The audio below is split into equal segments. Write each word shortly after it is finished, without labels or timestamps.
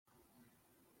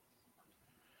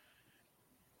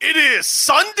It is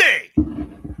Sunday,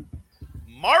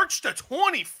 March the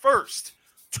 21st,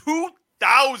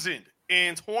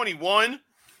 2021.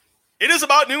 It is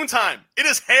about noontime. It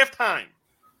is halftime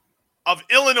of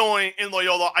Illinois and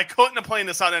Loyola. I couldn't have planned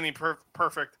this out any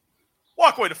perfect.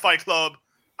 Walkway to Fight Club.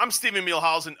 I'm Steven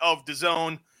Mielhausen of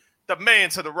DAZN. The man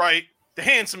to the right, the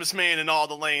handsomest man in all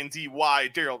the land, DY,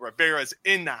 Daryl Rivera is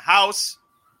in the house.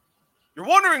 You're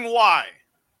wondering why.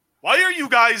 Why are you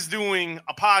guys doing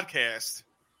a podcast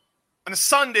on a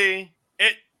Sunday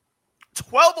at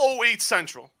 12:08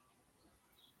 Central,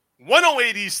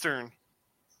 1:08 Eastern,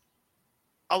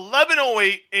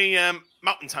 11:08 a.m.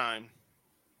 Mountain Time,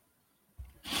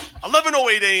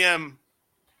 11:08 a.m.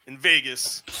 in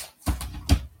Vegas,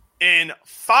 and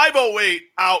 5:08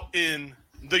 out in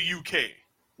the UK.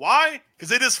 Why?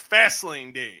 Because it is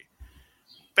Fastlane Day.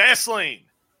 Fastlane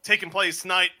taking place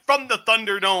tonight from the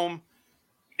Thunderdome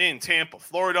in Tampa,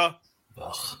 Florida.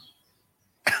 Ugh.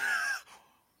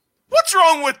 What's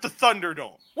wrong with the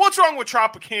Thunderdome? What's wrong with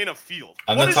Tropicana Field?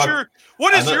 What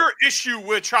is your issue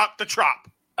with the Trop?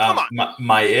 Come on.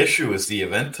 My issue is the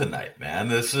event tonight, man.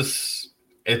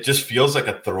 It just feels like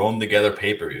a thrown together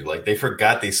pay-per-view. Like they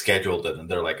forgot they scheduled it and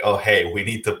they're like, oh, hey, we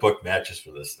need to book matches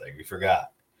for this thing. We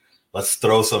forgot. Let's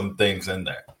throw some things in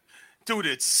there. Dude,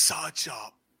 it's such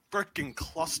a freaking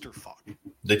clusterfuck.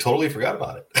 They totally forgot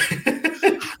about it.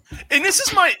 And this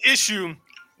is my issue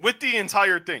with the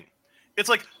entire thing. It's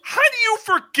like, how do you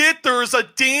forget there's a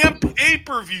damn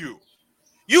pay-per-view?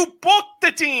 You booked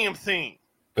the damn thing.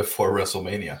 Before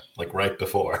WrestleMania, like right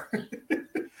before.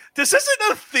 This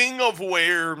isn't a thing of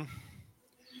where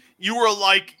you were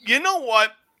like, you know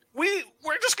what? We're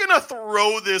just going to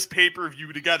throw this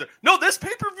pay-per-view together. No, this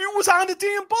pay-per-view was on the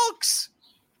damn books.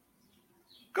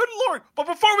 Good Lord. But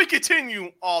before we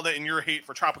continue all that in your hate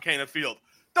for Tropicana Field,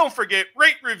 don't forget,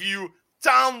 rate, review,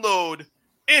 download,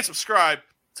 and subscribe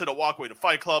to the Walkway to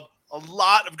Fight Club. A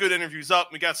lot of good interviews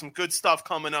up. We got some good stuff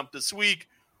coming up this week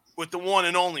with the one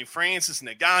and only Francis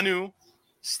Ngannou,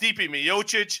 Stipe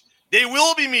Miocic. They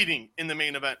will be meeting in the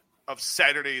main event of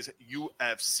Saturday's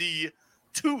UFC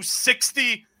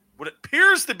 260. What it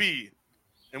appears to be,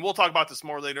 and we'll talk about this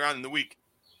more later on in the week,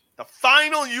 the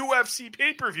final UFC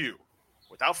pay-per-view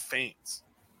without fans.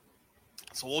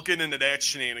 So we'll get into that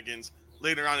shenanigans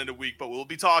later on in the week, but we'll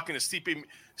be talking to Stipe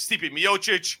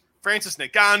Miocic, Francis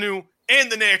Ngannou,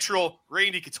 and the natural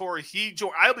Randy Couture.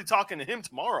 I'll be talking to him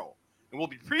tomorrow, and we'll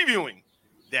be previewing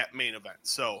that main event.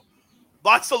 So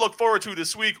lots to look forward to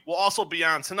this week. We'll also be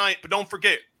on tonight, but don't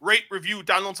forget, rate, review,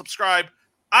 download, subscribe,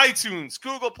 iTunes,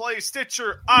 Google Play,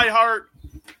 Stitcher, iHeart,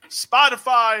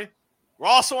 Spotify. We're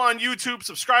also on YouTube.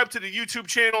 Subscribe to the YouTube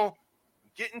channel.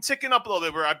 Ticking up a little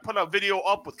bit where I put a video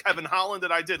up with Kevin Holland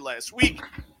that I did last week.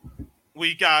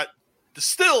 We got the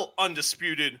still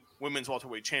undisputed women's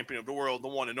welterweight champion of the world, the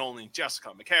one and only Jessica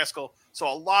McCaskill.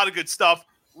 So a lot of good stuff.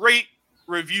 Rate,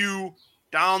 review,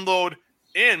 download,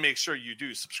 and make sure you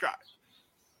do subscribe.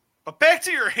 But back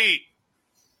to your hate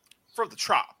for the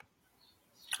Trop.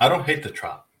 I don't hate the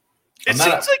Trop. It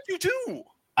seems like you do.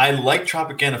 I like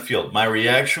Tropicana Field. My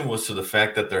reaction was to the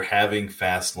fact that they're having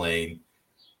Fastlane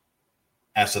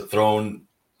as a thrown.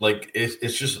 Like,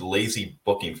 it's just lazy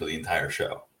booking for the entire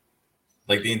show.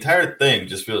 Like, the entire thing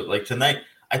just feels like tonight.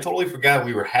 I totally forgot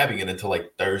we were having it until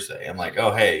like Thursday. I'm like,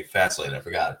 oh, hey, Fastlane. I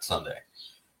forgot it's Sunday.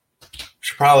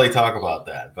 Should probably talk about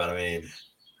that. But I mean,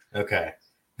 okay.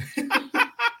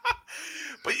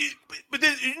 But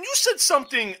then you said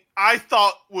something I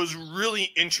thought was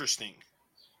really interesting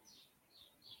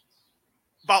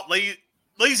about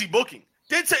lazy booking.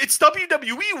 It's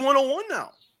WWE 101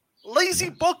 now. Lazy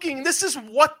booking. This is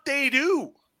what they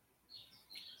do.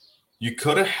 You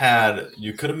could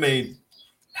have made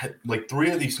like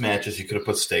 3 of these matches. You could have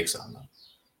put stakes on them.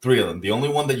 3 of them. The only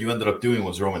one that you ended up doing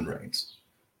was Roman Reigns.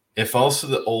 It falls to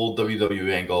the old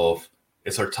WWE angle of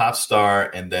it's our top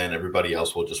star, and then everybody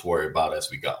else will just worry about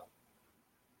as we go.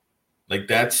 Like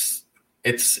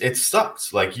it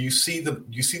sucks. Like you see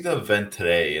the event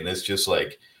today, and it's just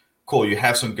like, cool. You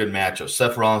have some good matchups.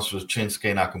 Seth Rollins versus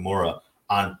Shinsuke Nakamura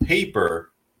on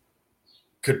paper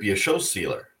could be a show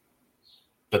stealer,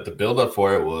 but the buildup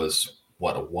for it was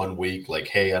a 1 week. Like,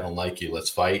 hey, I don't like you. Let's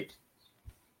fight.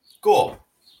 Cool.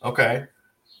 Okay.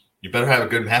 You better have a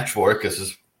good match for it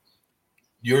because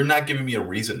you're not giving me a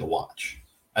reason to watch.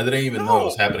 I didn't even know it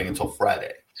was happening until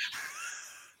Friday.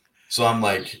 So I'm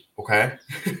like, okay.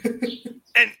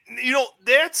 And,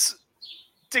 that's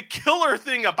the killer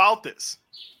thing about this.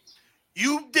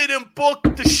 You didn't book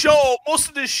the show, most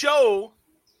of the show,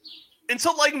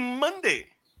 until like Monday.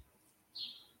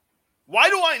 Why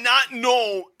do I not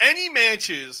know any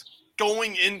matches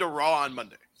going into Raw on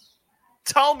Monday?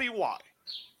 Tell me why.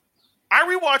 I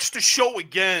rewatched the show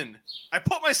again. I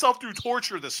put myself through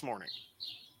torture this morning.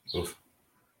 Oof.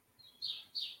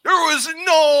 There was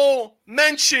no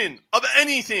mention of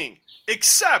anything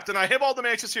except, and I have all the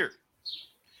matches here,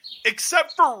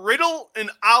 except for Riddle and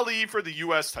Ali for the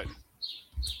U.S. title.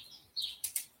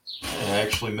 I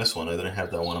actually missed one. I didn't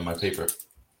have that one on my paper.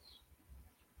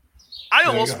 I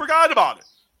almost forgot about it.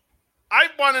 I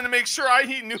wanted to make sure I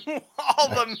knew all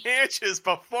the matches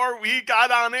before we got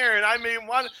on air, and I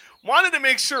wanted to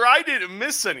make sure I didn't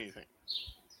miss anything.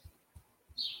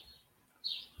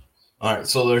 All right,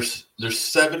 so there's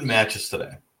 7 matches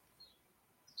today.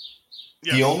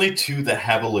 Yes. The only 2 that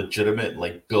have a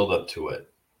legitimate build up to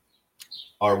it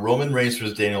are Roman Reigns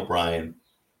versus Daniel Bryan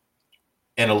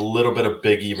and a little bit of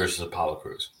Big E versus Apollo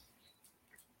Crews.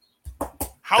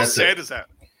 That's sad is that?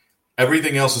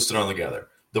 Everything else is thrown together.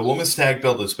 The women's tag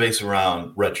belt is based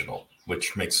around Reginald,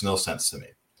 which makes no sense to me.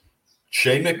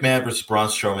 Shane McMahon versus Braun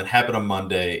Strowman happened on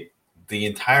Monday. The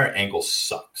entire angle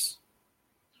sucks.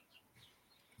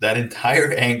 That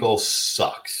entire angle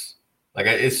sucks.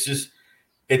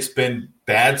 It's been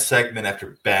bad segment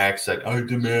after bad segment. I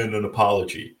demand an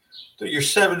apology. Dude, you're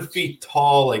 7 feet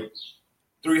tall,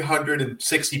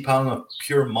 360 pounds of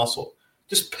pure muscle.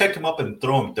 Just pick him up and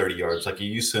throw him 30 yards like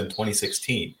you used to in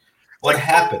 2016. What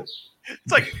happened?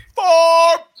 It's like,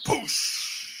 far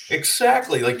push.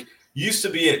 Exactly. You used to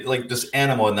be this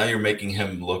animal, and now you're making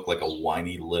him look like a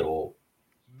whiny little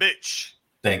bitch.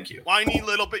 Thank you. Whiny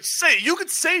little bitch. Say it. You could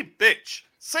say bitch.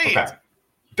 Say it.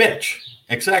 Bitch.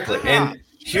 Exactly. And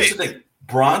here's the thing.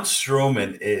 Braun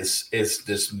Strowman is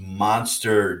this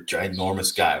monster,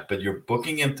 ginormous guy, but you're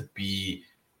booking him to be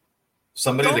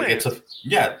somebody that gets a...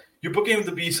 Yeah. You're booking him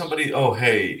to be somebody, oh,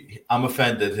 hey, I'm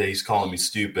offended that he's calling me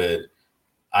stupid.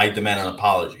 I demand an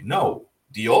apology. No.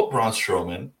 The old Braun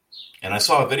Strowman, and I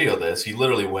saw a video of this, he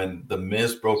literally, when The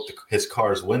Miz broke his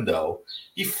car's window,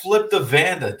 he flipped the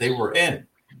van that they were in.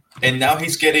 And now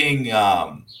he's getting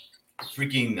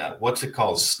what's it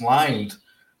called, slimed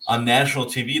on national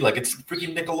TV like it's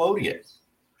freaking Nickelodeon.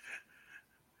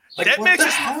 What the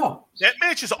hell? That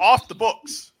match is off the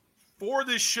books for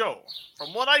this show.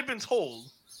 From what I've been told,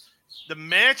 the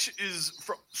match is,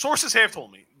 sources have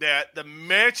told me that the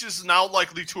match is now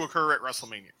likely to occur at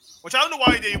WrestleMania, which I don't know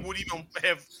why they would even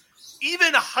have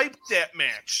hyped that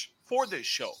match for this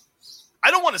show. I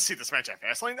don't want to see this match at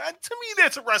Fastlane. To me,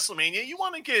 that's a WrestleMania. You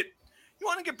want to get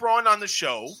Braun on the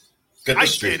show. Get the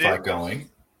street fight going.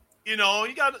 You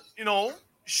got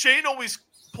Shane always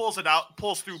pulls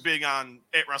through big at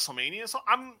WrestleMania. So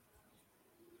I'm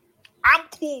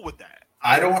cool with that.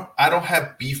 I don't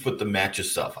have beef with the match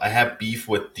itself. I have beef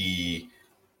with the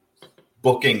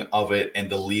booking of it and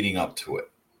the leading up to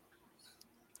it.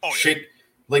 Oh, yeah. Shane,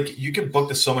 you can book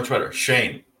this so much better.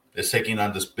 Shane is taking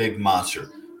on this big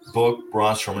monster. Book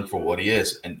Braun Strowman for what he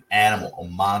is, an animal, a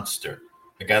monster,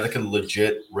 a guy that can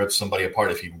legit rip somebody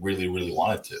apart if he really, really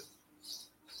wanted to.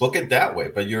 Book it that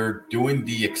way, but you're doing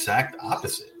the exact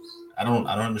opposite. I don't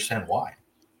understand why.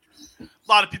 A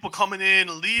lot of people coming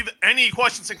in. Leave any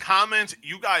questions and comments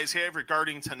you guys have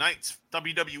regarding tonight's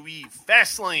WWE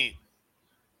Fastlane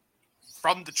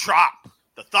from the Trop,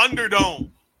 the Thunderdome,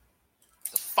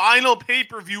 the final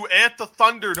pay-per-view at the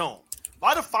Thunderdome. A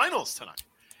lot of finals tonight.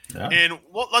 Yeah. And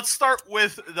let's start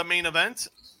with the main event.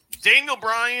 Daniel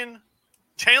Bryan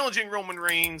challenging Roman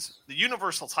Reigns. The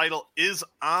Universal title is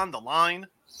on the line.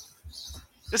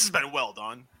 This has been well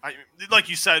done. Like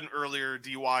you said earlier,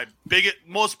 DY,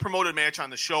 most promoted match on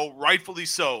the show, rightfully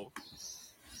so.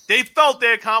 They felt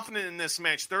they had confidence in this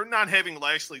match. They're not having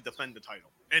Lashley defend the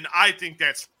title. And I think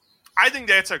that's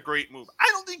a great move. I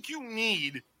don't think you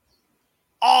need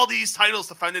all these titles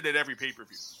defended at every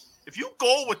pay-per-view. If you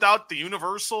go without the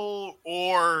Universal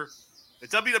or the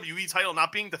WWE title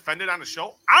not being defended on the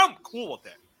show, I'm cool with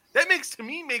that. That makes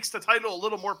the title a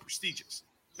little more prestigious.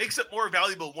 Makes it more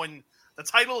valuable when the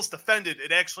title is defended.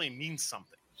 It actually means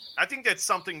something. I think that's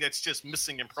something that's just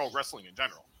missing in pro wrestling in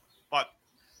general. But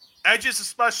Edge is a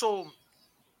special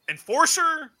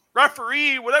enforcer,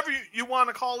 referee, whatever you want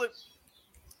to call it.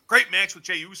 Great match with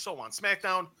Jey Uso on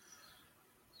SmackDown.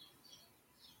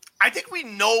 I think we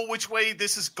know which way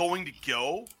this is going to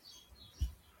go.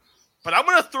 But I'm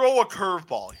going to throw a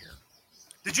curveball here.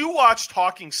 Did you watch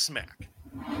Talking Smack?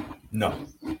 No.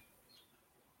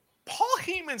 Paul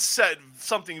Heyman said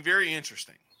something very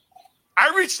interesting.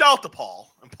 I reached out to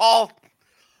Paul, and Paul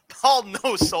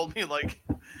no-sold me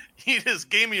he just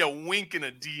gave me a wink and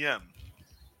a DM.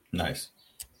 Nice.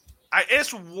 I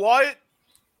asked what,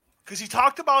 because he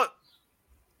talked about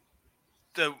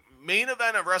the main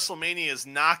event of WrestleMania is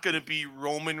not going to be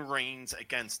Roman Reigns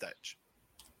against Edge.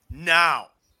 Now,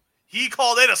 he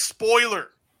called it a spoiler.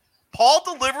 Paul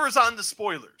delivers on the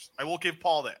spoilers. I will give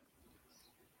Paul that.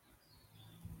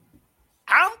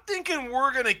 I'm thinking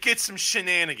we're going to get some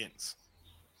shenanigans.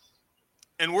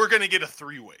 And we're going to get a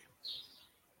 3-way.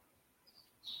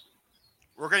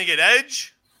 We're going to get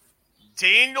Edge,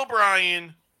 Daniel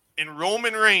Bryan, and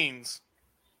Roman Reigns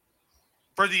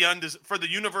for the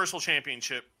Universal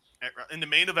Championship in the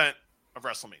main event of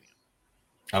WrestleMania.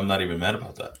 I'm not even mad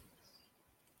about that.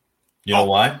 You know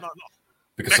why? No.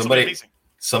 Because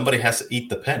somebody has to eat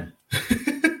the pen.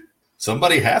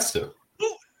 Somebody has to.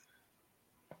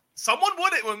 Someone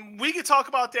would. When we could talk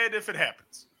about that if it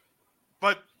happens.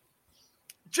 But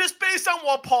just based on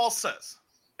what Paul says,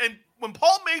 and when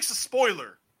Paul makes a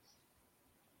spoiler,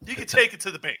 you can take it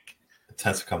to the bank. It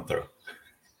tends to come through.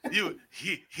 He's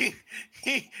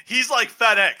like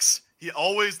FedEx. He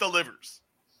always delivers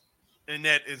in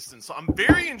that instance. So I'm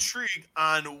very intrigued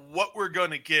on what we're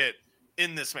going to get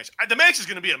in this match. The match is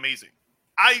going to be amazing.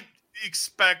 I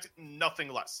expect nothing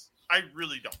less. I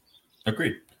really don't.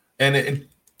 Agreed. And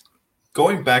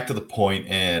going back to the point,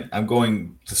 and I'm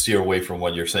going to steer away from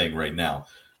what you're saying right now.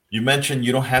 You mentioned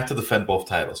you don't have to defend both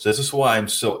titles. This is why I'm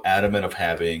so adamant of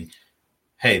having,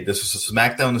 hey, this is a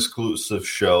SmackDown exclusive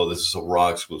show. This is a Raw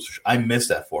exclusive show. I miss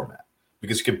that format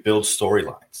because you can build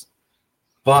storylines.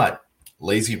 But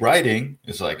lazy writing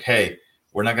is like, hey,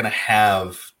 we're not going to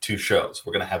have 2 shows.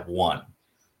 We're going to have one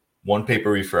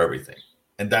pay-per-view for everything.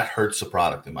 And that hurts the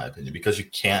product, in my opinion, because you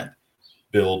can't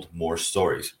build more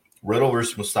stories. Riddle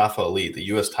versus Mustafa Ali, the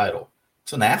U.S. title,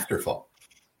 it's an afterthought.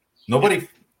 Nobody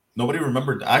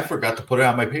remembered. I forgot to put it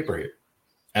on my paper here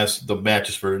as the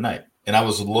matches for tonight. And I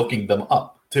was looking them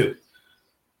up, too.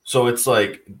 So it's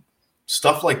like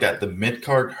stuff like that. The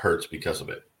mid-card hurts because of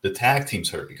it. The tag teams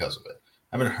hurt because of it.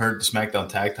 I haven't heard the SmackDown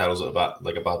tag titles about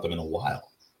them in a while.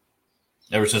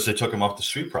 Ever since they took them off the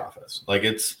Street Profits. Like,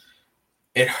 it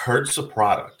hurts the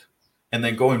product. And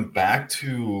then going back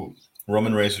to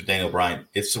Roman Reigns or Daniel Bryan,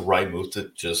 it's the right move to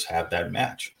just have that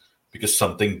match because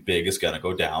something big is going to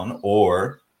go down,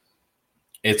 or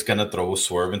it's going to throw a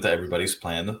swerve into everybody's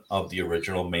plan of the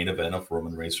original main event of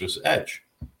Roman Reigns versus Edge.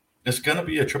 It's going to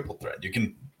be a triple threat.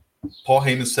 Paul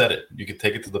Heyman said it. You can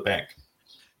take it to the bank.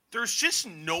 There's just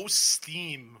no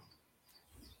steam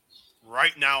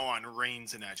right now on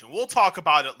Reigns and Edge. And we'll talk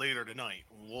about it later tonight.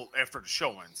 After the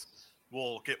show ends,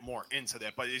 we'll get more into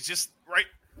that. But it's just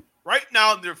right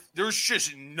now, there's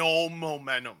just no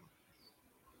momentum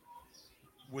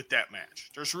with that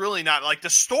match. There's really not. Like, the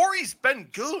story's been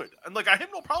good. And, like, I have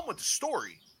no problem with the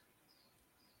story.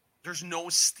 There's no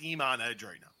steam on Edge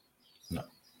right now. No.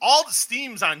 All the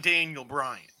steam's on Daniel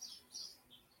Bryan.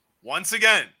 Once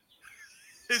again.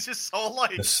 It's just so,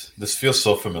 like... This feels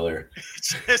so familiar.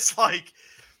 It's just, like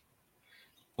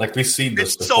we've seen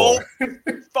this before. So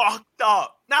fucked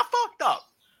up. Not fucked up.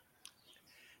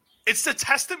 It's the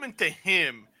testament to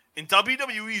him. And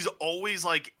WWE's always,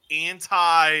 like,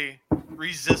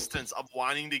 anti-resistance of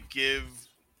wanting to give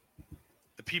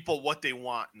the people what they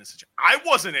want in this situation. I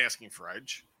wasn't asking for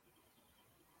Edge.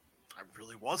 I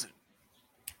really wasn't.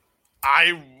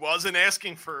 I wasn't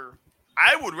asking for...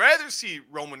 I would rather see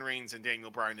Roman Reigns and Daniel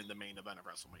Bryan in the main event of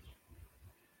WrestleMania.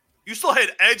 You still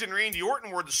had Edge and Randy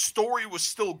Orton where the story was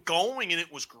still going and it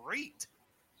was great.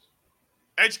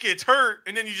 Edge gets hurt,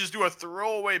 and then you just do a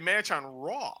throwaway match on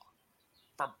Raw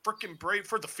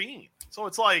for the Fiend. So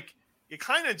it's like you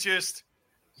kind of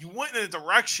you went in a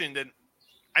direction that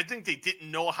I think they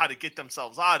didn't know how to get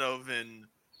themselves out of, and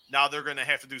now they're going to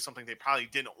have to do something they probably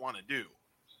didn't want to do.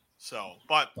 So,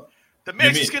 but the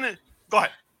match is going to go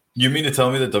ahead. You mean to tell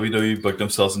me that WWE booked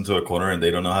themselves into a corner and they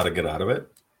don't know how to get out of it?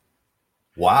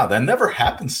 Wow, that never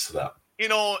happens to them. You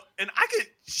know, and I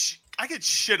get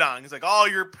shit on. It's like, oh,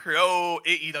 you're pro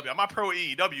AEW. I'm not pro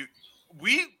AEW.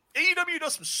 AEW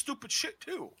does some stupid shit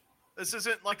too. This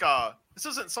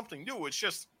isn't something new. It's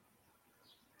just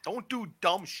don't do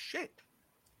dumb shit.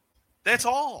 That's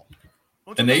all.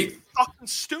 Don't do anything fucking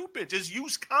stupid. Just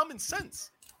use common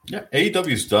sense. Yeah,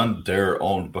 AEW's done their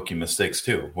own booking mistakes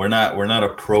too. We're not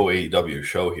a pro AEW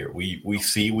show here. We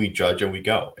see, we judge, and we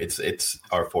go. It's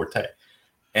our forte.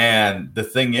 And the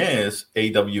thing is,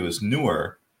 AEW is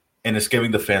newer, and it's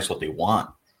giving the fans what they want.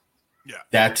 Yeah,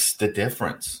 that's the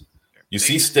difference. You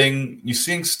see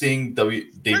Sting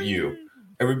debut.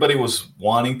 Everybody was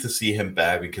wanting to see him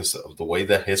back because of the way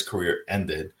that his career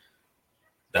ended.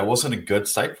 That wasn't a good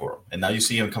sight for him. And now you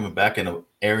see him coming back in an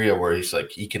area where he's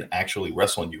like, he can actually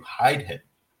wrestle and you hide him.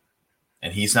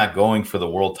 And he's not going for the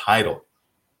world title.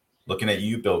 Looking at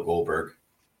you, Bill Goldberg.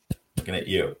 Looking at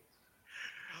you.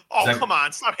 Oh, come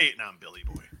on. Stop hating on Billy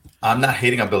Boy. I'm not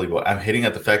hating on Billy Boy. I'm hating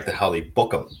at the fact that how they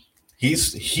book him.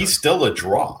 He's still a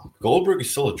draw. Goldberg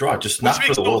is still a draw, just not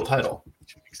for the world title.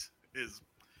 Is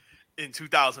in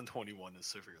 2021 is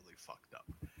severely fucked up.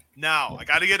 Now I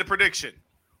got to get a prediction.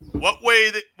 What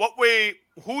way?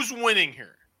 Who's winning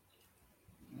here?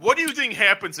 What do you think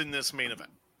happens in this main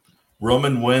event?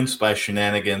 Roman wins by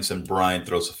shenanigans, and Bryan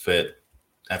throws a fit,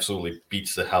 absolutely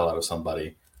beats the hell out of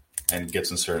somebody, and gets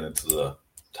inserted into the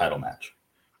title match.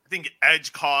 I think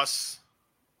Edge costs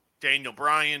Daniel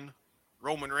Bryan.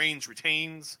 Roman Reigns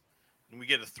retains, and we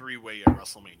get a 3-way at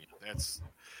WrestleMania.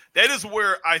 That is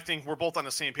where I think we're both on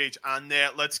the same page on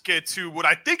that. Let's get to what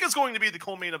I think is going to be the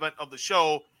co-main event of the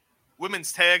show.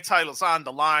 Women's tag titles on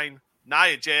the line.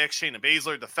 Nia Jax, Shayna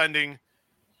Baszler defending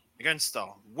against the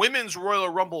Women's Royal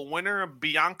Rumble winner,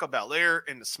 Bianca Belair,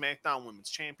 and the SmackDown Women's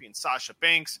Champion, Sasha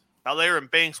Banks. Belair and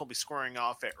Banks will be squaring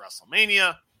off at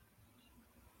WrestleMania.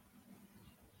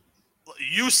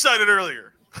 You said it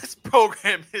earlier. This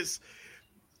program is,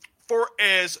 for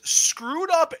as screwed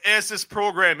up as this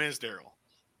program is, Daryl,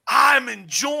 I'm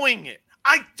enjoying it.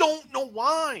 I don't know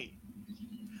why.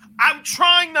 I'm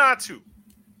trying not to.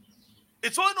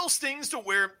 It's one of those things to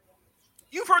where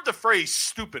you've heard the phrase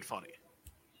stupid funny.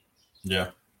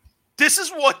 Yeah. This is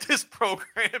what this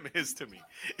program is to me.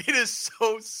 It is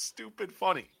so stupid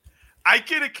funny. I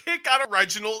get a kick out of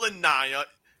Reginald and Nia.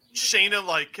 Shayna,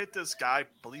 like, get this guy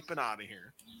bleeping out of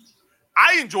here.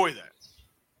 I enjoy that.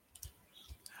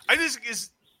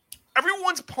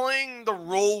 Everyone's playing the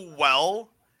role well,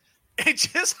 and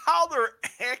just how they're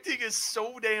acting is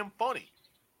so damn funny.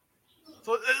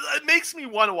 So it makes me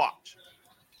want to watch.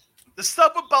 The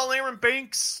stuff with Belair and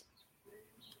Banks,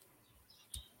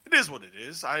 it is what it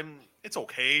is. It's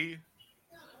okay.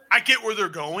 I get where they're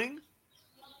going.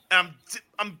 And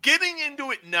I'm getting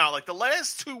into it now. Like the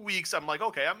last 2 weeks, I'm like,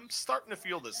 okay, I'm starting to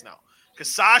feel this now.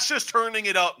 Because Sasha's turning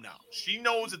it up now. She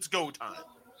knows it's go time.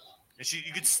 And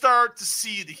you can start to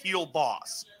see the heel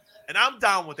boss. And I'm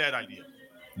down with that idea.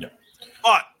 Yeah.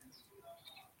 But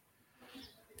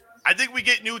I think we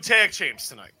get new tag champs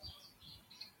tonight.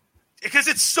 Because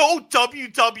it's so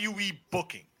WWE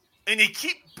booking. And they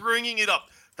keep bringing it up.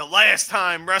 The last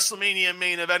time WrestleMania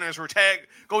main eventers were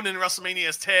going into WrestleMania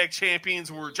as tag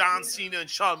champions were John Cena and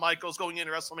Shawn Michaels going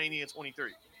into WrestleMania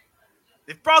 23.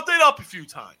 They've brought that up a few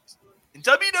times. And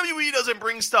WWE doesn't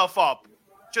bring stuff up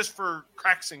just for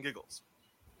cracks and giggles.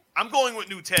 I'm going with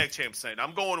new tag champs tonight.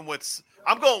 I'm going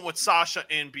with Sasha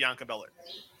and Bianca Belair.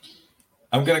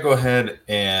 I'm going to go ahead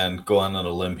and go on a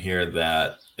limb here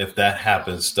that if that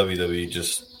happens, WWE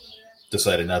just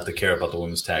decided not to care about the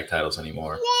women's tag titles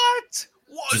anymore. What?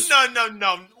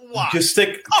 No. Why? Just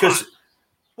stick, because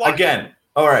again,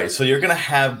 all right, so you're going to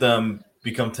have them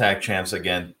become tag champs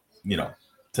again,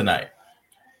 tonight.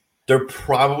 They're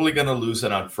probably going to lose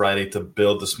it on Friday to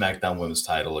build the SmackDown Women's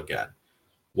title again.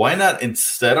 Why not,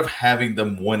 instead of having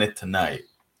them win it tonight,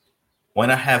 why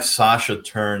not have Sasha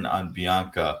turn on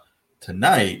Bianca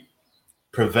tonight,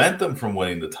 prevent them from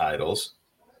winning the titles,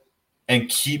 and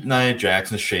keep Nia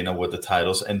Jax and Shayna with the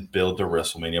titles and build the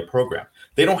WrestleMania program?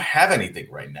 They don't have anything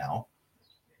right now.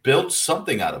 Build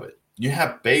something out of it. You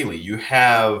have Bayley. You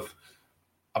have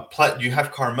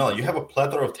Carmella. You have a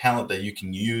plethora of talent that you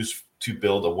can use to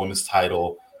build a women's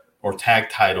title or tag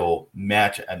title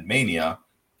match at Mania,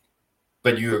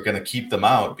 but you're going to keep them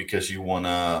out because you want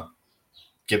to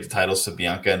give the titles to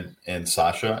Bianca and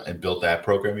Sasha and build that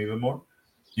program even more.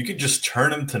 You could just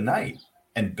turn them tonight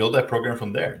and build that program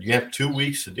from there. You have 2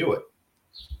 weeks to do it.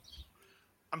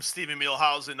 I'm Stephen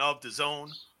Mielhausen of The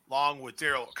Zone, along with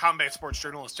combat sports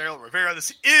journalist Daryl Rivera.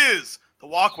 This is The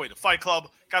Walkway to Fight Club.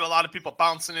 Got a lot of people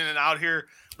bouncing in and out here.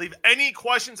 Leave any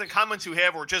questions and comments you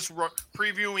have. We're just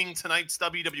previewing tonight's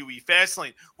WWE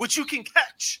Fastlane, which you can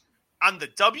catch on the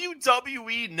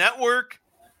WWE Network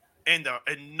and the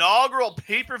inaugural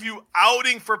pay-per-view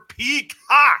outing for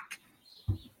Peacock.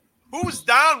 Who's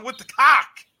down with the cock?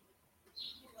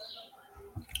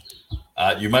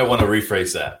 You might want to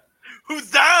rephrase that. Who's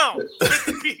down with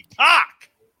the peacock?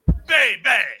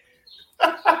 Baby.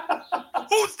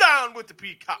 Who's down with the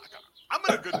peacock? I'm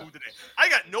in a good mood today. I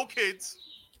got no kids.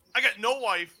 I got no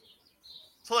wife.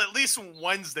 Till at least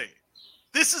Wednesday.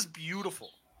 This is beautiful.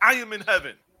 I am in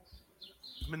heaven.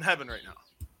 I'm in heaven right now.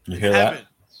 You hear that?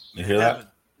 You hear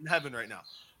that? In heaven right now.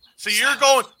 So you're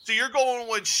going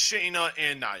with Shayna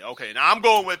and Nia. Okay, now I'm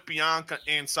going with Bianca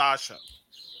and Sasha.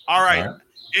 All right.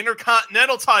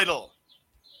 Intercontinental title.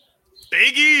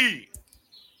 Big E.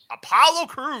 Apollo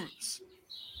Crews.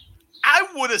 I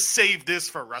would have saved this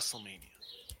for WrestleMania.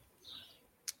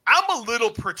 I'm a little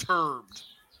perturbed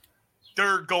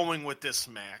they're going with this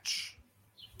match.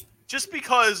 Just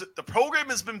because the program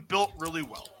has been built really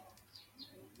well.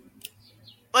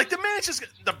 Like the match is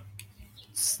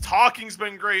Talking's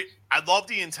been great. I love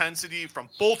the intensity from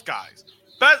both guys.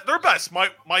 Their best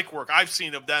mic work I've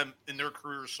seen of them in their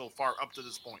careers so far up to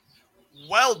this point.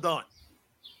 Well done.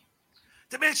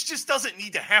 The match just doesn't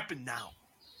need to happen now.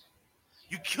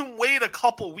 You can wait a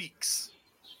couple weeks.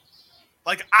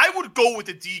 Like, I would go with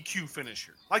the DQ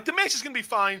finisher. Like, the match is going to be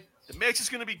fine. The match is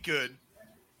going to be good.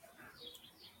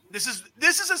 This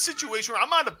is a situation where I'm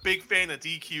not a big fan of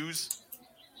DQs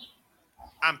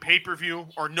on pay-per-view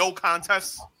or no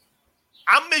contests.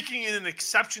 I'm making it an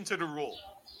exception to the rule.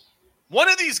 One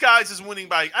of these guys is winning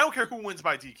by, I don't care who wins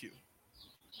by DQ.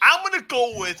 I'm going to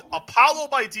go with Apollo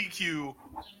by DQ.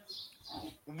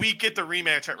 We get the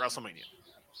rematch at WrestleMania.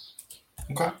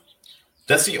 Okay.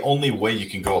 That's the only way you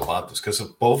can go about this, because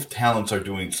both talents are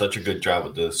doing such a good job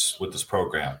with this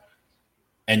program.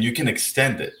 And you can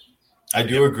extend it. I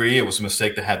do agree it was a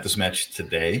mistake to have this match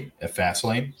today at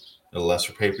Fastlane, a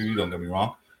lesser pay-per-view, don't get me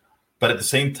wrong. But at the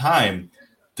same time,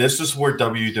 this is where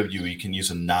WWE can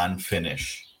use a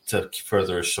non-finish to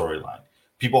further a storyline.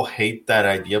 People hate that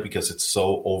idea because it's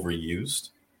so overused.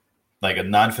 Like, a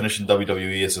non-finish in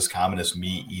WWE is as common as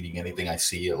me eating anything I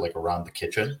see like around the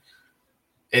kitchen.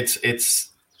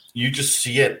 It's you just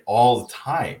see it all the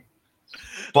time.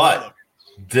 But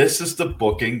this is the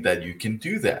booking that you can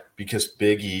do that, because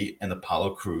Big E and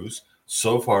Apollo Crews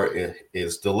so far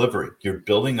is delivering. You're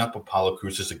building up Apollo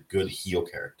Crews as a good heel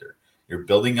character. You're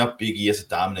building up Big E as a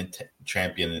dominant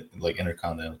champion, like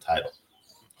Intercontinental title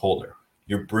holder.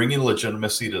 You're bringing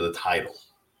legitimacy to the title.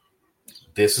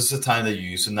 This is the time that you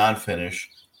use a non-finish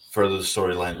for the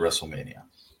storyline to WrestleMania.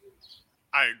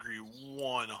 I agree 100%.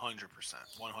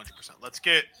 100%. Let's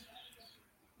get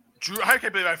Drew. I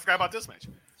can't believe I forgot about this match.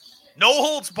 No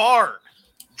holds barred.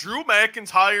 Drew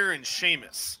McIntyre and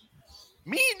Sheamus.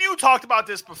 Me and you talked about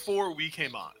this before we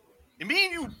came on. And me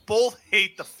and you both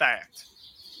hate the fact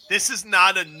this is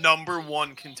not a number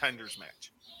one contenders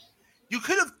match. You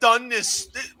could have done this.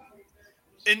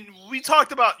 And you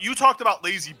talked about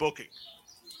lazy booking.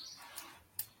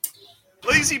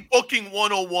 Lazy booking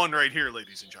 101 right here,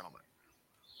 ladies and gentlemen.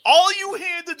 All you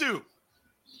had to do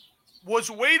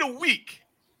was wait a week.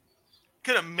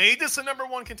 Could have made this a number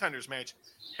one contenders match,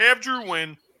 have Drew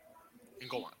win, and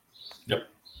go on. Yep.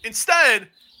 Instead,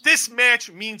 this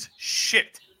match means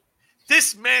shit.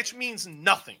 This match means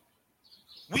nothing.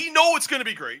 We know it's going to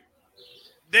be great.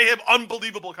 They have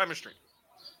unbelievable chemistry.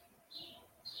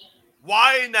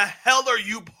 Why in the hell are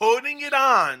you putting it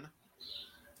on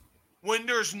when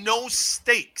there's no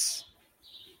stakes?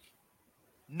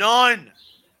 None.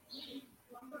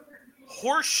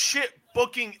 Horse shit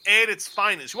booking at its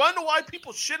finest. You want to know why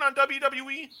people shit on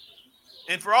WWE?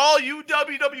 And for all you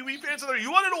WWE fans out there,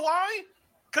 you want to know why?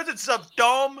 Because it's some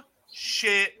dumb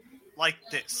shit like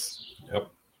this.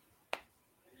 Yep.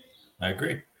 I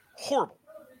agree. Horrible.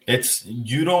 It's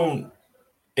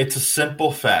a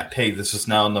simple fact. Hey, this is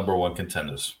now a number one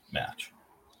contenders match.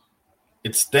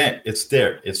 It's there.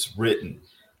 It's written.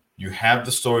 You have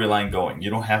the storyline going. You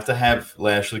don't have to have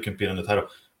Lashley compete on the title.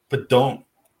 But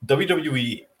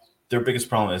WWE, their biggest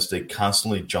problem is they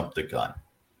constantly jump the gun.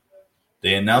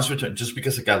 They announce return just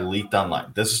because it got leaked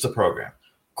online. This is the program.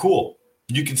 Cool.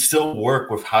 You can still work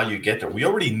with how you get there. We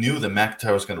already knew that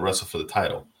McIntyre was going to wrestle for the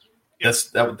title. Yep.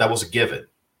 That was a given.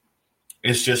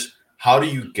 It's just, how do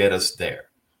you get us there?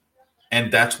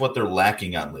 And that's what they're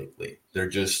lacking on lately. They're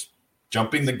just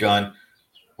jumping the gun.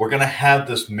 We're going to have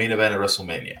this main event at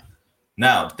WrestleMania.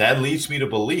 Now, that leads me to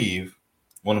believe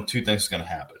one of two things is going to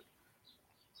happen.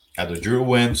 Either Drew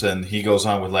wins and he goes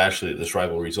on with Lashley, this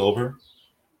rivalry's over,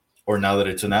 or now that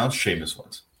it's announced, Sheamus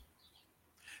wins.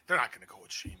 They're not going to go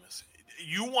with Sheamus.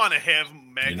 You want to have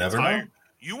McIntyre. You never know.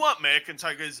 You want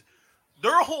McIntyre because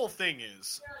their whole thing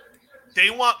is they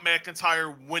want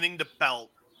McIntyre winning the belt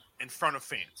in front of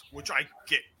fans, which I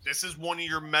get. This is one of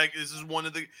your This is one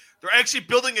of the. They're actually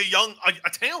building a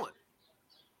talent.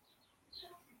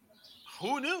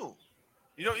 Who knew?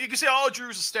 You know, you can say, "Oh,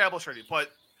 Drew's established already,"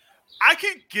 but I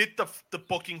can get the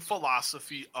booking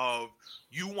philosophy of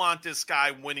you want this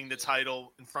guy winning the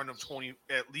title in front of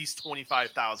at least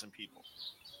 25,000 people.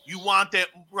 You want that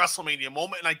WrestleMania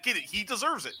moment, and I get it. He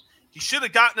deserves it. He should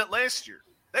have gotten it last year.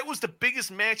 That was the biggest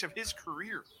match of his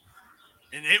career,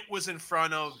 and it was in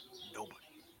front of nobody.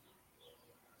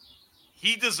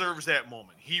 He deserves that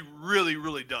moment. He really,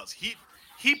 really does. He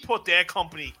put that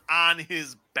company on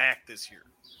his back this year,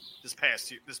 this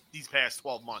past year, these past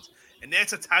 12 months. And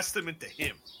that's a testament to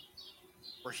him.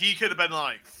 Where he could have been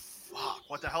like, fuck,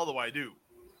 what the hell do I do?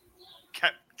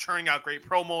 Kept churning out great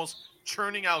promos,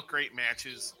 churning out great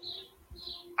matches.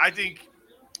 I think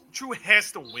Drew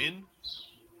has to win.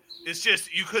 It's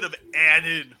just you could have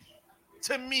added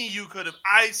to me, you could have.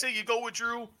 I say you go with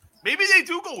Drew. Maybe they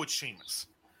do go with Sheamus.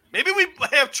 Maybe we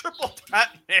have triple threat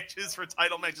matches for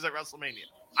title matches at WrestleMania.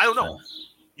 I don't know.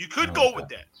 You could go with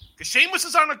that. Because Sheamus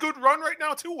is on a good run right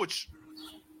now, too, which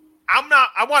I'm not.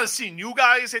 I want to see new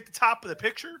guys at the top of the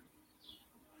picture.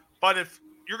 But if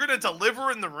you're going to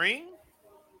deliver in the ring,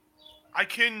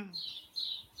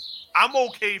 I'm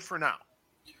okay for now.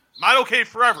 Not okay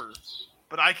forever,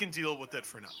 but I can deal with it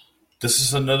for now. This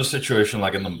is another situation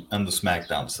like on the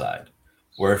SmackDown side,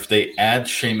 where if they add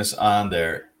Sheamus on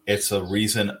there, it's a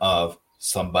reason of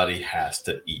somebody has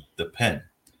to eat the pin.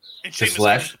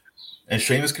 And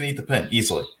Sheamus can eat the pin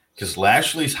easily because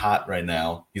Lashley's hot right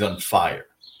now. He's on fire.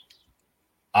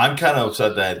 I'm kind of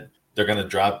upset that they're going to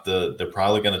drop they're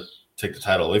probably going to take the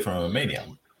title away from him in Mania.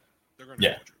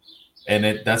 Yeah.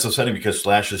 And that's upsetting because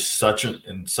Lash is such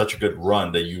a good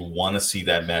run that you want to see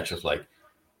that match of like,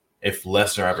 if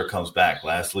Lesnar ever comes back,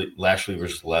 Lashley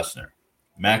versus Lesnar,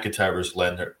 McIntyre versus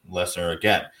Lesnar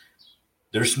again.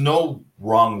 There's no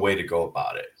wrong way to go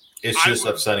about it. It's just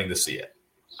upsetting to see it.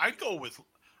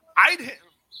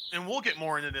 And we'll get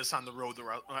more into this on the road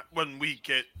when we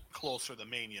get closer to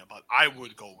Mania, but I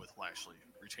would go with Lashley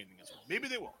retaining his role. Maybe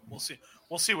they will. We'll see.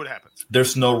 We'll see what happens.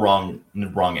 There's no wrong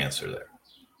answer there.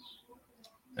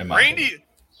 Randy,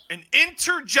 an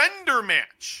intergender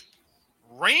match.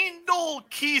 Randall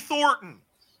Keith Orton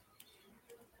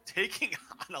taking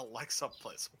on Alexa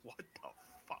Bliss. What the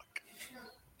fuck?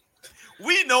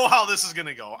 We know how this is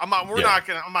gonna go. I'm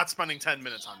not spending 10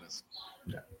 minutes on this.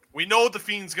 Yeah. We know the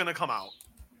Fiend's gonna come out.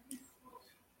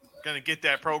 Gonna get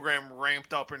that program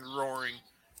ramped up and roaring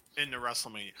into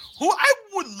WrestleMania. Who I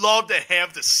would love to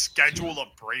have the schedule of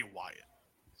Bray Wyatt.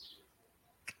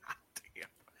 God damn.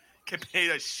 Get paid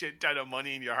a shit ton of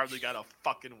money and you hardly got to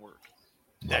fucking work.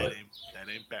 That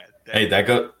ain't bad.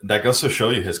 That goes to show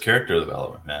you his character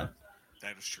development, man.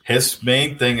 That is true. His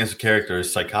main thing as a character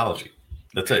is psychology.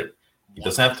 That's it. He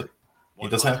doesn't have to. He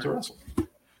doesn't have to wrestle.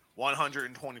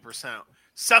 120%.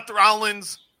 Seth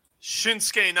Rollins,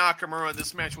 Shinsuke Nakamura.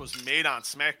 This match was made on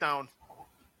SmackDown.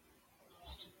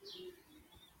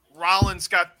 Rollins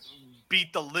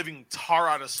beat the living tar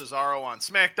out of Cesaro on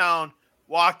SmackDown.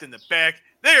 Walked in the back.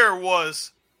 There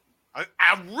was a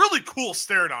really cool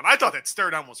stare down. I thought that stare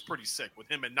down was pretty sick with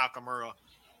him and Nakamura.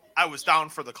 I was down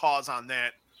for the cause on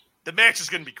that. The match is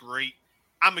going to be great.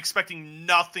 I'm expecting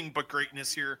nothing but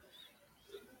greatness here.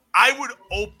 I would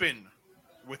open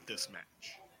with this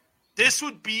match. This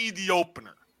would be the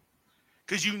opener.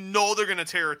 Because you know they're going to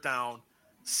tear it down.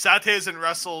 Seth hasn't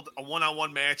wrestled a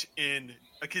one-on-one match in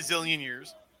a gazillion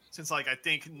years. Since, I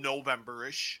think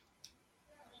November-ish.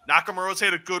 Nakamura's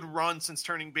had a good run since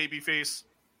turning babyface.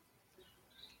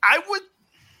 I'm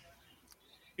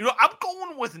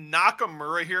going with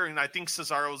Nakamura here, and I think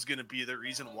Cesaro's going to be the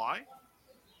reason why. I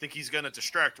think he's going to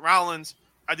distract Rollins.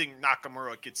 I think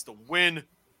Nakamura gets the win.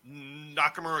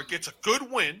 Nakamura gets a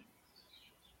good win.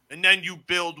 And then you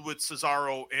build with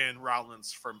Cesaro and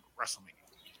Rollins for WrestleMania.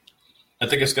 I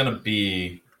think it's going to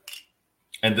be,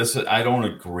 and I don't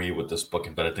agree with this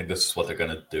booking, but I think this is what they're going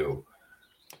to do.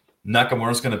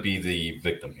 Nakamura's going to be the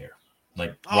victim here.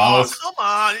 Rollins, come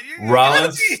on.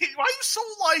 Rollins. Why are you so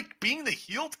being the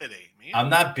heel today, man? I'm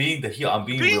not being the heel. I'm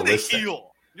being realistic. The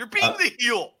heel. You're being the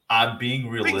heel. I'm being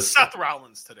realistic. Seth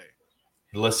Rollins today.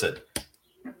 Listen,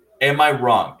 am I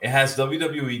wrong? Has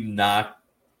WWE not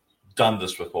done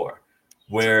this before,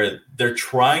 where they're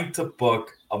trying to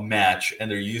book a match and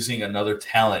they're using another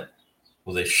talent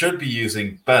who they should be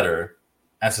using better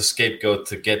as a scapegoat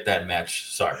to get that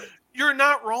match started? You're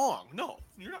not wrong. No,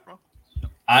 you're not wrong.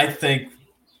 I think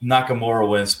Nakamura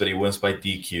wins, but he wins by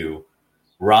DQ.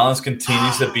 Rollins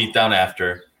continues to beat down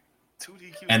after. 2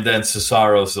 DQ. And then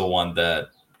Cesaro's the one that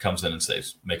comes in and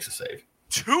makes a save.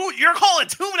 You're calling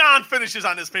 2 non-finishes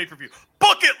on this pay-per-view.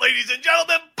 Book it, ladies and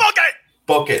gentlemen. Book it.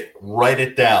 Book it. Write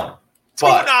it down. 2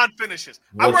 non-finishes.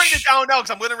 I'm writing it down now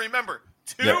because I'm going to remember.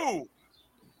 2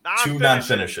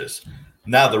 non-finishes.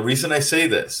 Now, the reason I say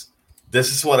this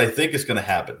is what I think is going to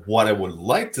happen. What I would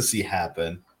like to see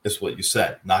happen is what you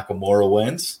said. Nakamura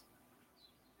wins.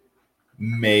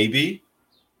 Maybe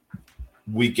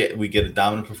we get a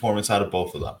dominant performance out of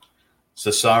both of them.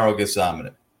 Cesaro gets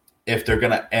dominant. If they're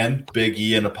going to end Big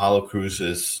E and Apollo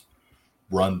Crews'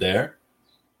 run there,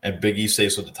 and Big E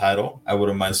stays with the title, I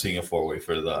wouldn't mind seeing a 4-way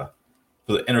for the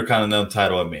Intercontinental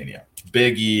title at Mania.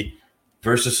 Big E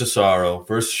versus Cesaro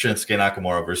versus Shinsuke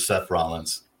Nakamura versus Seth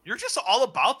Rollins. You're just all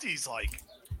about these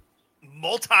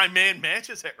multi-man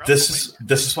matches at WrestleMania.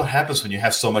 This is what happens when you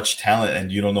have so much talent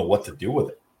and you don't know what to do with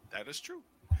it. That is true.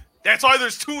 That's why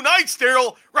there's 2 nights,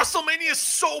 Daryl. WrestleMania is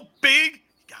so big. You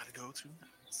got to go 2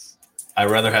 nights. I'd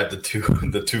rather have the two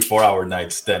 4-hour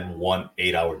nights than 1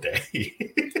 8-hour day.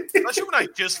 Especially when I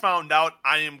just found out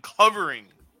I am covering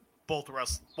both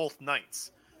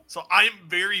nights. So I am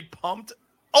very pumped.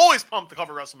 Always pumped to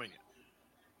cover WrestleMania.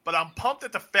 But I'm pumped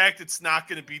at the fact it's not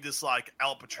going to be this like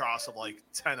albatross of like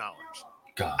 10 hours.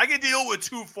 God. I can deal with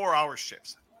 2 4-hour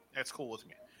shifts. That's cool with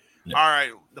me. Yeah. All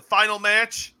right. The final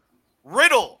match.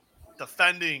 Riddle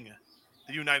defending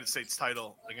the United States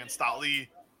title against Ali.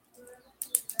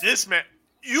 This match.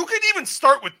 You could even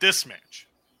start with this match.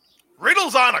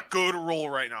 Riddle's on a good roll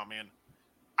right now, man.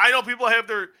 I know people have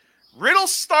their Riddle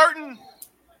starting.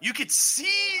 You could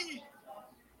see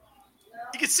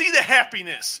the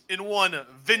happiness in one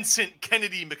Vincent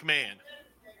Kennedy McMahon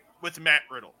with Matt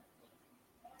Riddle.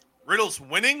 Riddle's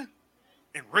winning,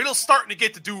 and Riddle's starting to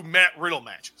get to do Matt Riddle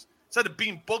matches. Instead of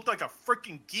being booked like a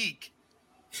freaking geek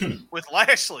with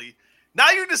Lashley,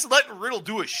 now you're just letting Riddle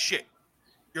do his shit.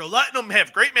 You're letting him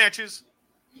have great matches.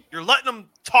 You're letting him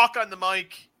talk on the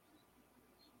mic.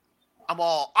 I'm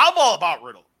all about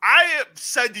Riddle. I have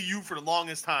said to you for the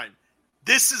longest time,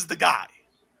 this is the guy.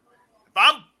 If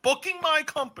I'm booking my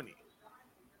company,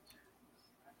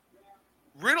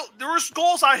 Riddle, there was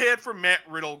goals I had for Matt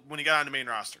Riddle when he got on the main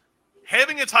roster.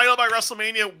 Having a title by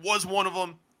WrestleMania was one of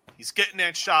them. He's getting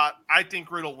that shot. I think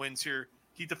Riddle wins here.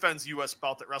 He defends the U.S.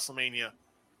 belt at WrestleMania.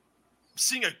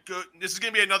 Seeing this is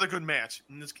going to be another good match.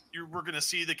 And we're going to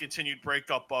see the continued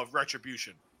breakup of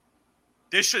Retribution.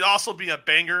 This should also be a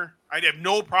banger. I'd have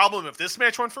no problem if this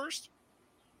match went first.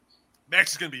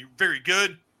 Match is going to be very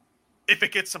good if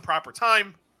it gets some proper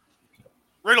time.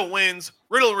 Riddle wins.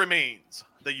 Riddle remains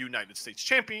the United States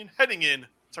champion heading in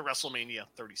to WrestleMania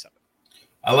 37.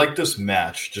 I like this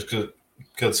match just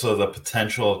because of the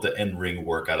potential of the in-ring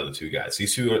work out of the two guys.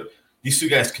 These two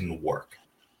guys can work.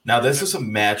 Now, this is a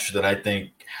match that I think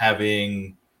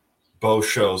having both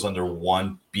shows under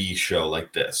one B show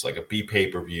like this, like a B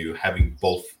pay-per-view, having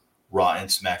both Raw and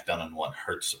SmackDown on one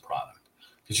hurts the product.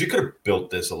 Because you could have built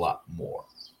this a lot more.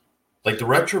 Like the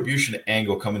Retribution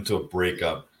angle coming to a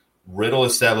breakup, Riddle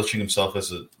establishing himself as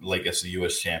the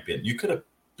U.S. champion. You could have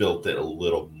built it a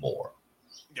little more.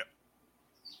 Yeah.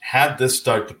 Have this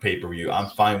start the pay-per-view.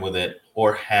 I'm fine with it.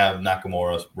 Or have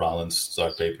Nakamura Rollins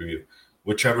start pay-per-view.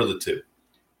 Whichever of the two.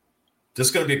 This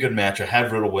is going to be a good match. I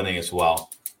have Riddle winning as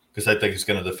well. Because I think he's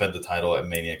going to defend the title at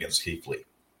Mania against Keith Lee.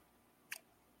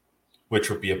 Which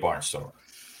would be a barnstormer.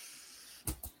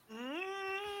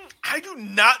 I do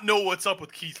not know what's up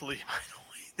with Keith Lee, by the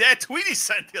way. That tweet he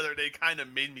sent the other day kind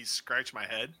of made me scratch my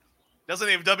head. Doesn't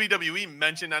have WWE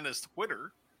mentioned on his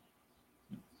Twitter.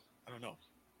 I don't know.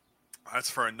 That's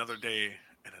for another day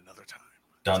and another time.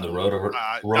 Down the road to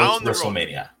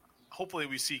WrestleMania. Road. Hopefully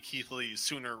we see Keith Lee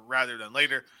sooner rather than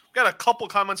later. We've got a couple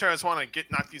comments here. I just want to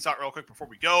knock these out real quick before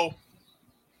we go.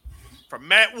 From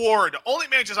Matt Ward, the only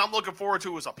matches I'm looking forward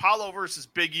to is Apollo versus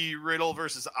Big E, Riddle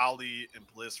versus Ali, and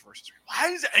Bliss versus Riddle.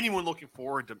 Why is anyone looking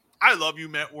forward to... I love you,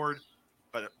 Matt Ward,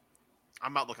 but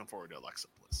I'm not looking forward to Alexa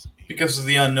Bliss. Because of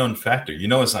the unknown factor. You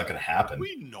know it's not going to happen.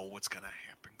 We know what's going to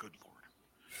happen. Good Lord.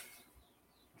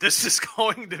 This is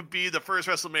going to be the first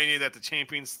WrestleMania that the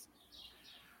champions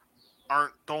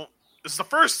This is the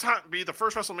first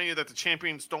WrestleMania that the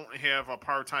champions don't have a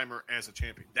part-timer as a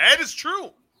champion. That is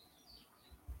true.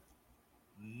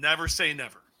 Never say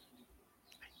never.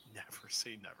 Never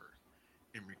say never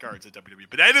in regards to WWE.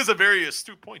 But that is a very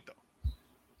astute point, though.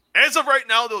 As of right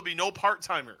now, there will be no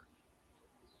part-timer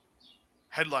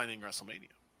headlining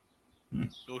WrestleMania.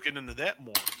 We'll get into that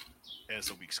more as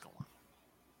the weeks go on.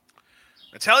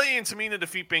 Natalya and Tamina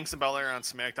defeat Banks and Belair on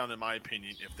SmackDown, in my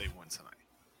opinion, if they win tonight.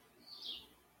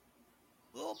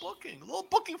 A little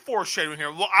booking foreshadowing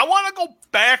here. Well, I want to go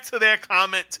back to that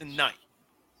comment tonight.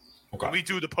 Okay. When we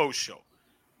do the post show.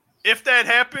 If that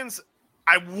happens,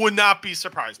 I would not be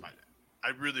surprised by that.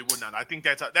 I really would not. I think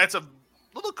that's a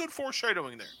little good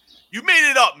foreshadowing there. You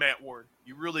made it up, Matt Ward.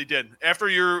 You really did. After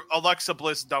your Alexa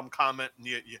Bliss dumb comment,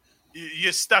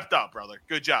 you stepped up, brother.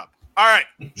 Good job. All right.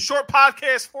 Short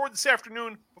podcast for this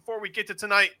afternoon before we get to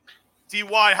tonight.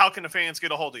 DY, how can the fans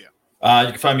get a hold of you? You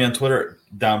can find me on Twitter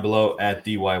down below at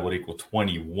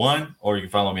DY21, or you can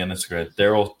follow me on Instagram at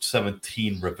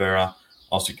Daryl17 Rivera.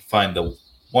 Also, you can find the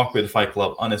Walkway to Fight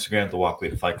Club on Instagram, the Walkway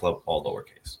to Fight Club, all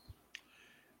lowercase.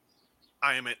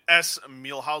 I am at S.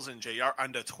 Mielhausen Jr.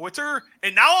 on the Twitter,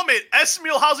 and now I'm at S.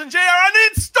 Mielhausen Jr. on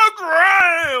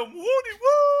Instagram. Woody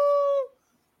woo!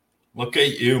 Look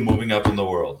at you moving up in the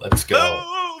world. Let's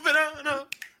go. Moving on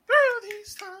up through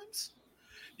these times.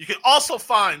 You can also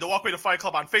find the Walkway to Fight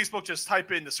Club on Facebook. Just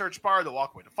type in the search bar, the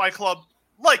Walkway to Fight Club.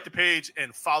 Like the page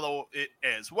and follow it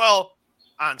as well.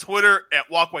 On Twitter at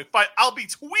Walkway Fight. I'll be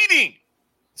tweeting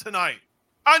tonight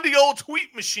on the old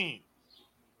tweet machine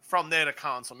from that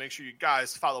account. So make sure you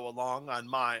guys follow along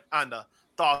on the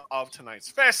thought of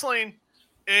tonight's Fastlane.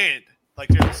 And like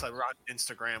Jeremy said, we're on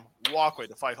Instagram, Walkway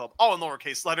to Fight Club, all in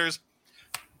lowercase letters.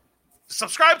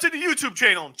 Subscribe to the YouTube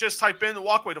channel. Just type in the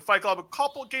Walkway to Fight Club.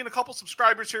 Gain a couple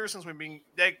subscribers here since we've been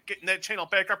getting that channel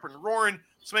back up and roaring.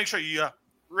 So make sure you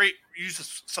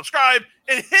subscribe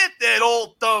and hit that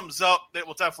old thumbs up. That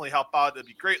will definitely help out. It'd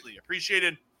be greatly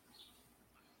appreciated.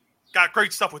 Got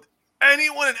great stuff with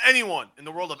anyone in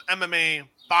the world of MMA,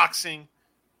 boxing,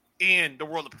 and the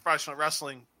world of professional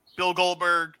wrestling. Bill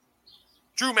Goldberg,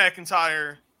 Drew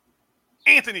McIntyre,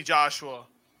 Anthony Joshua,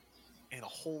 and a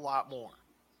whole lot more.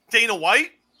 Dana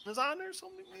White is on there. So,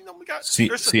 we got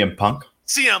CM Punk.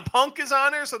 CM Punk is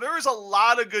on there. So there is a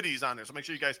lot of goodies on there. So make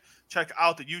sure you guys check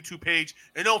out the YouTube page.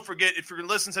 And don't forget, if you're going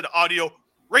to listen to the audio,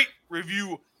 rate,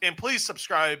 review, and please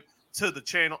subscribe to the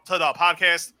channel, to the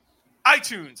podcast,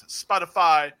 iTunes,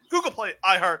 Spotify, Google Play,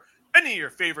 iHeart, any of your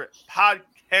favorite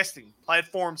podcasting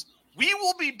platforms. We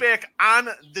will be back on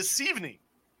this evening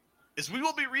as we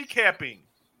will be recapping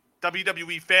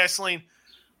WWE Fastlane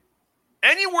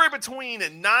anywhere between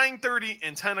 9:30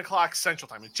 and 10 o'clock Central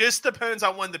Time. It just depends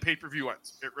on when the pay-per-view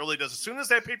ends. It really does. As soon as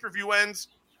that pay-per-view ends,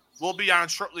 we'll be on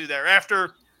shortly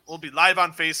thereafter. We'll be live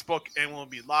on Facebook, and we'll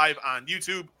be live on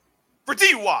YouTube. For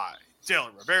DY,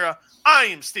 Dylan Rivera, I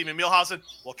am Steven Mielhausen.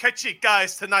 We'll catch you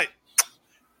guys tonight.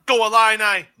 Go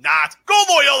Illini, not. Go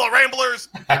Loyola Ramblers.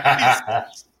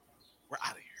 Peace. We're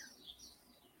out of here.